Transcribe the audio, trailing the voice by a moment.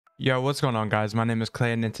Yo, what's going on, guys? My name is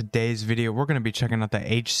Klay, and in today's video we're going to be checking out the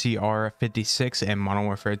HCR 56 in Modern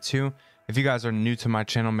Warfare 2. If you guys are new to my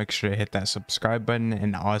channel, make sure to hit that subscribe button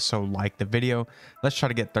and also like the video. Let's try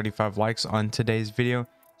to get 35 likes on today's video,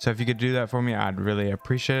 so if you could do that for me, I'd really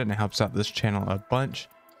appreciate it, and it helps out this channel a bunch.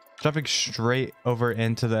 Jumping straight over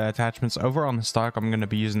into the attachments, over on the stock, I'm going to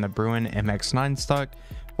be using the Bruin MX9 stock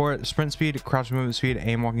for sprint speed, crouch movement speed,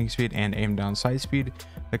 aim walking speed, and aim down sight speed.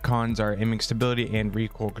 The cons are aiming stability and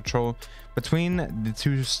recoil control. Between the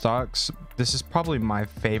two stocks, this is probably my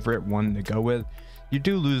favorite one to go with. You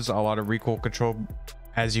do lose a lot of recoil control,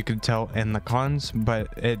 as you can tell in the cons, but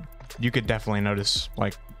you could definitely notice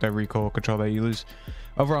like the recoil control that you lose.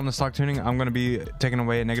 Over on the stock tuning, I'm going to be taking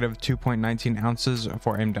away a negative 2.19 ounces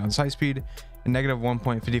for aim down sight speed and negative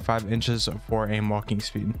 1.55 inches for aim walking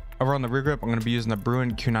speed. Over on the rear grip, I'm going to be using the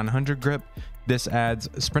Bruin Q900 grip. This adds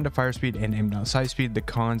sprint to fire speed and aim down sight speed, the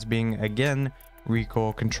cons being again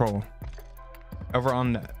recoil control. Over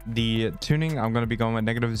on the tuning, I'm going to be going with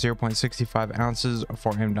negative 0.65 ounces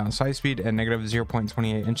for aim down sight speed and negative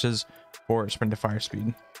 0.28 inches for sprint to fire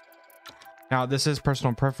speed. Now, this is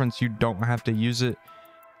personal preference, you don't have to use it.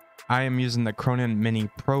 I am using the Cronin Mini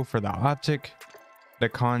Pro for the optic. The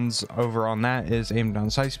cons over on that is aim down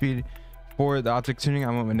sight speed. For the optic tuning, I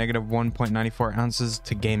went with negative 1.94 ounces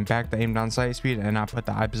to gain back the aim down sight speed, and I put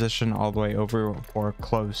the eye position all the way over for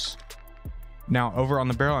close. Now, over on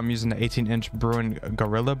the barrel, I'm using the 18-inch Bruin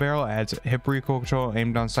Gorilla barrel. It adds hip recoil control,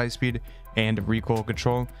 aim down sight speed, and recoil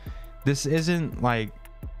control. This isn't like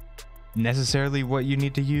necessarily what you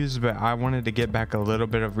need to use, but I wanted to get back a little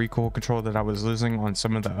bit of recoil control that I was losing on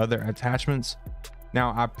some of the other attachments.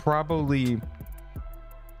 Now I probably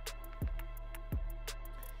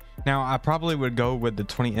would go with the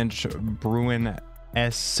 20-inch Bruin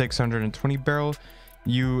S620 barrel.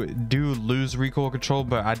 You do lose recoil control,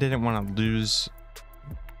 but I didn't want to lose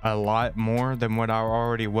a lot more than what I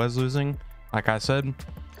already was losing, like I said.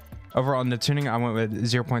 Over on the tuning, I went with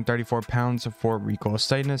 0.34 pounds for recoil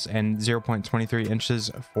steadiness and 0.23 inches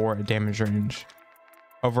for damage range.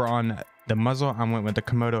 Over on the muzzle, I went with the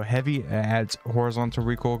Komodo Heavy. It adds horizontal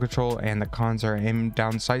recoil control, and the cons are aim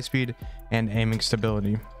down sight speed and aiming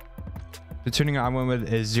stability. The tuning I went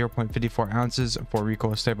with is 0.54 ounces for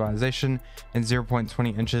recoil stabilization and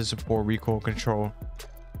 0.20 inches for recoil control.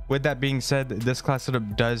 With that being said, this class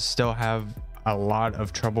setup does still have a lot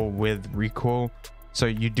of trouble with recoil, so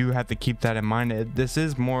you do have to keep that in mind. This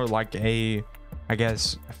is more like a, I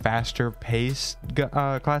guess, faster paced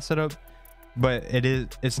class setup, but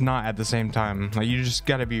it's not at the same time. Like, you just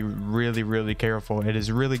got to be really careful. It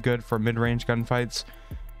is really good for mid-range gunfights,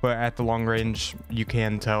 but at the long range you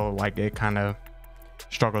can tell like it kind of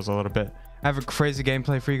struggles a little bit. I have a crazy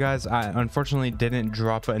gameplay for you guys. I unfortunately didn't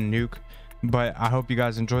drop a nuke, but I hope you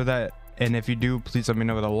guys enjoy that, and if you do, please let me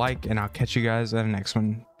know with a like, and I'll catch you guys in the next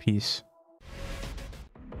one. Peace.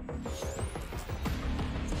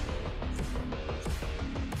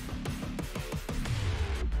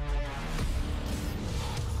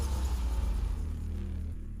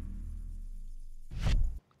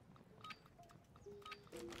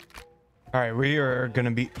 All right, we are gonna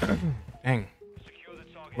be dang.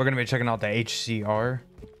 We're gonna be checking out the HCR.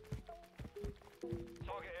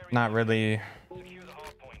 Not really.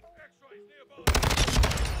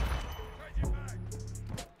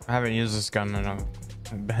 I haven't used this gun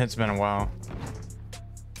in it's been a while.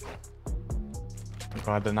 I'm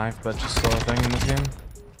glad the knife, but just still a thing in this game.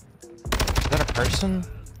 Is that a person?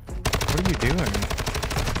 What are you doing?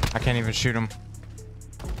 I can't even shoot him.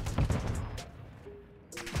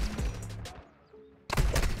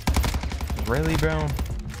 Really, bro?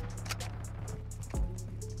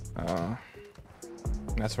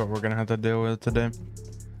 That's what we're gonna have to deal with today.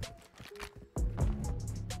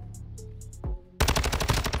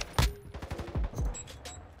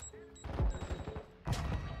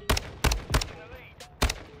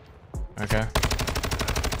 Okay.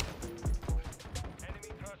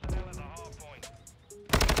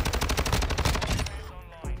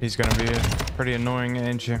 He's gonna be pretty annoying,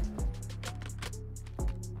 ain't you?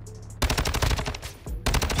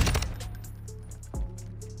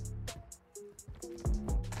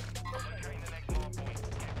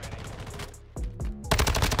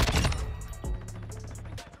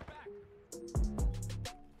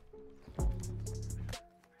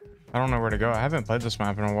 I don't know where to go. I haven't played this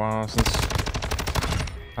map in a while, since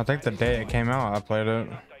I think the day it came out I played it.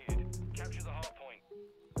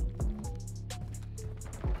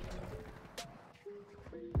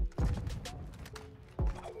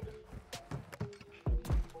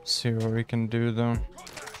 See what we can do though.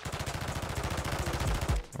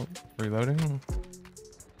 Oh, reloading.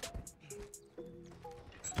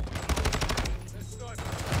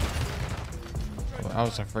 That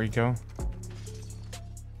was a free kill.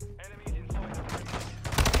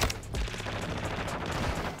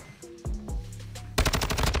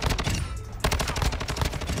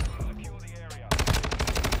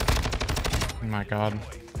 Oh my god.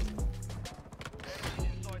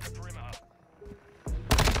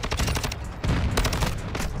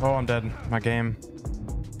 Oh, I'm dead. My game.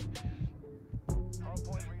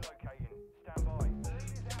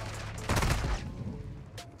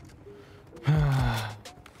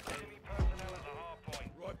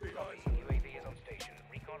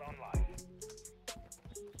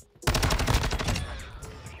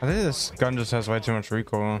 I think this gun just has way too much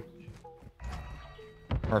recoil.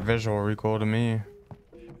 Or visual recoil to me.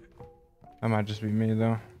 That might just be me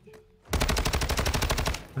though.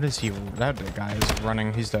 What is he? That guy is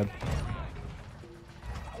running. He's dead.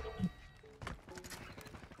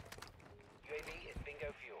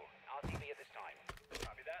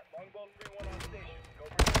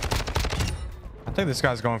 I think this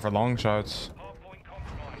guy's going for long shots.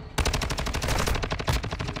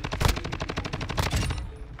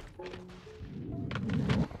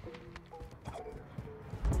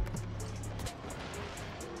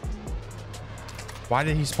 Why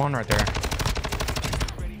did he spawn right there?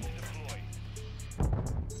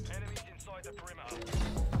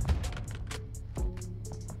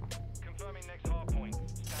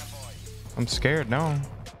 I'm scared, no.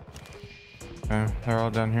 Okay, they're all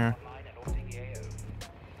done here.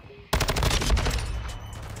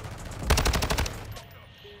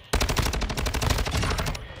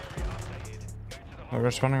 Oh, we're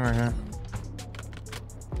spawning right here.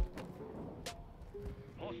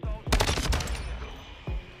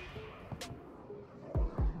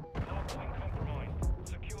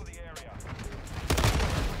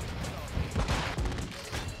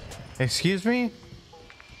 Excuse me?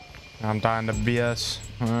 I'm dying to BS.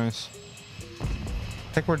 Nice. I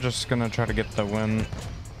think we're just gonna try to get the win.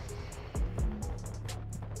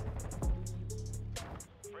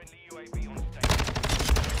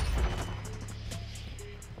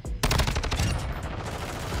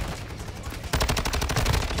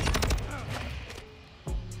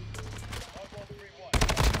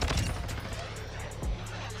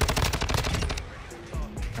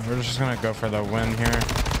 We're just gonna go for the win here.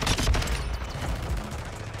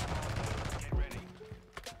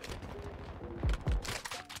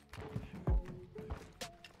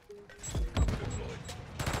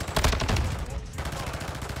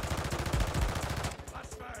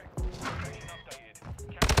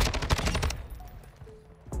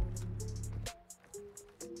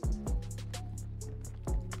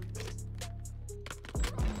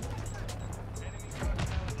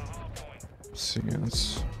 See,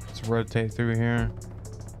 let's rotate through here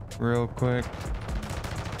real quick.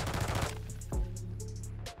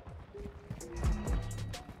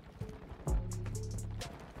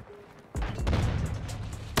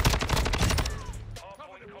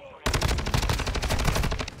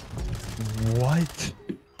 What?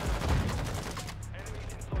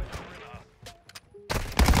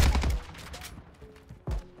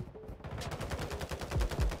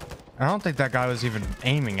 I don't think that guy was even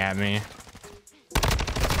aiming at me.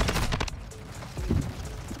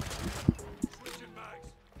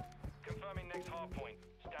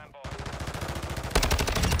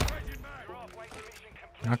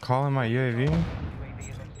 Not calling my UAV.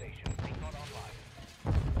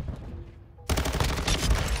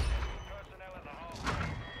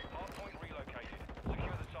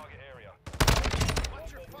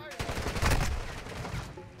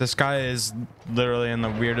 This guy is literally in the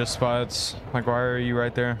weirdest spots. Like, why are you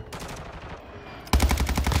right there?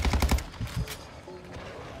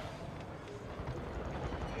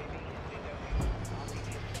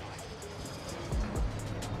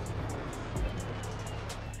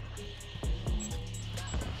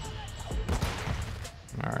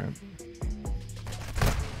 Alright.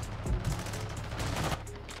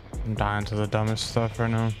 I'm dying to the dumbest stuff right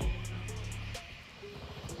now.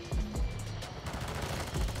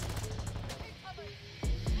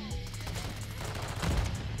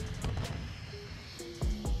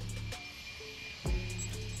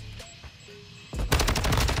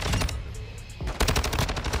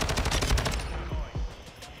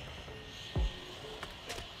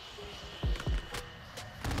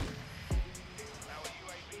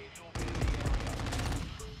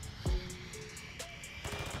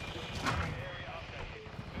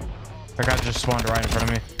 That guy just spawned right in front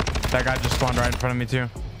of me. That guy just spawned right in front of me too.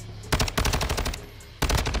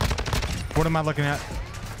 What am I looking at?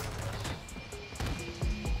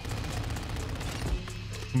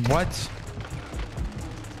 What?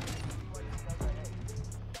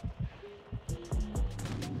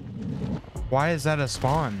 Why is that a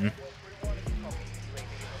spawn?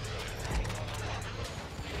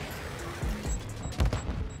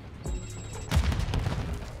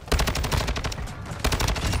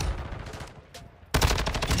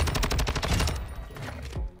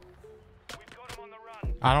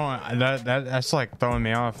 I don't, that's like throwing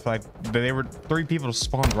me off. Like they were 3 people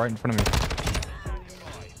spawned right in front of me.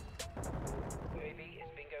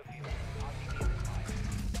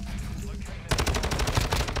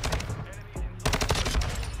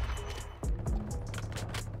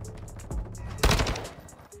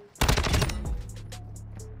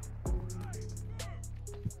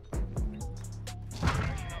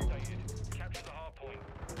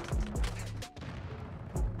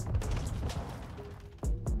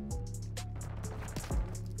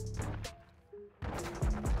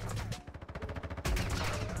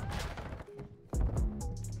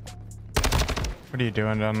 What are you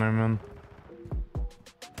doing down there, man?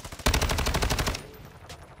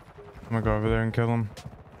 I'm gonna go over there and kill him.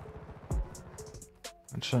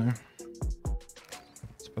 Actually,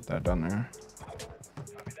 let's put that down there.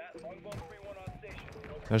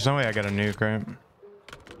 There's no way I got a nuke, right?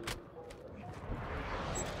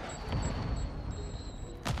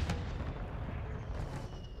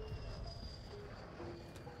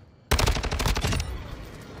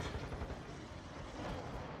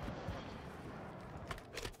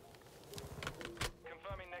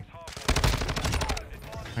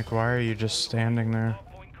 Like, why are you just standing there?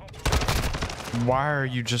 Why are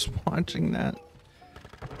you just watching that?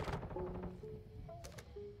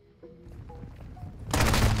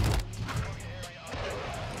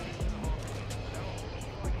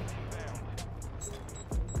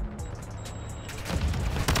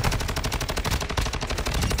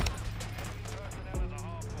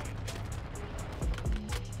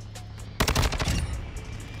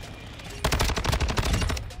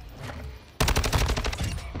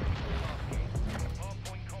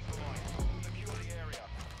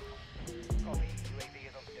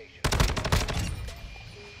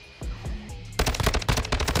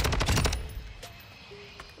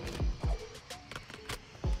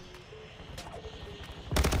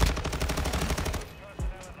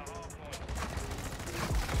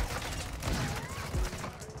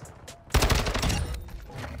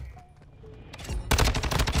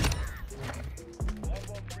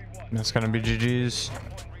 That's gonna be GG's.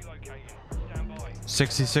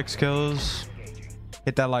 66 kills.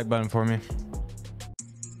 Hit that like button for me.